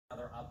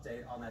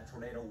update on that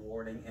tornado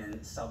warning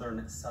in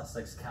southern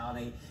Sussex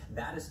County.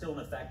 That is still in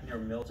effect near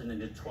Milton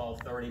into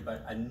 12:30,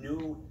 but a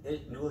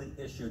newly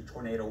issued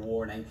tornado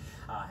warning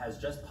has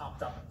just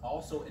popped up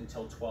also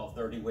until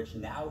 12:30, which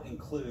now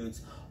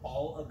includes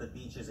all of the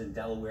beaches in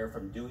Delaware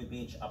from Dewey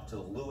Beach up to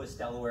Lewis,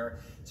 Delaware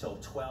till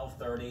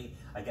 12:30.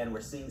 Again,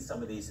 we're seeing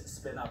some of these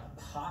spin up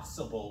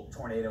possible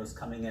tornadoes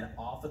coming in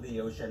off of the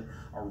ocean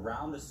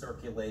around the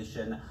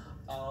circulation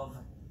of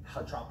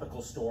a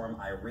tropical storm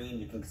Irene.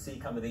 You can see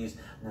some of these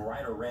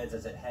brighter reds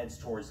as it heads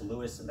towards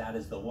Lewis. That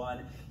is the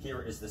one.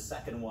 Here is the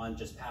second one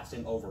just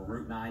passing over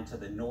Route 9 to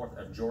the north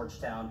of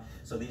Georgetown.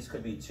 So these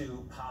could be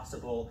two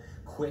possible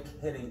quick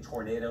hitting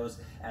tornadoes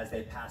as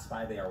they pass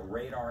by. They are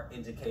radar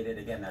indicated.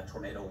 Again, that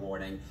tornado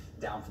warning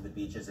down for the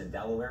beaches in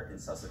Delaware in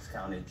Sussex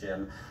County,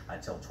 Jim,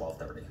 until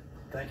 12:30.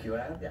 Thank you,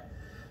 Adam. Yeah.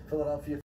 Philadelphia.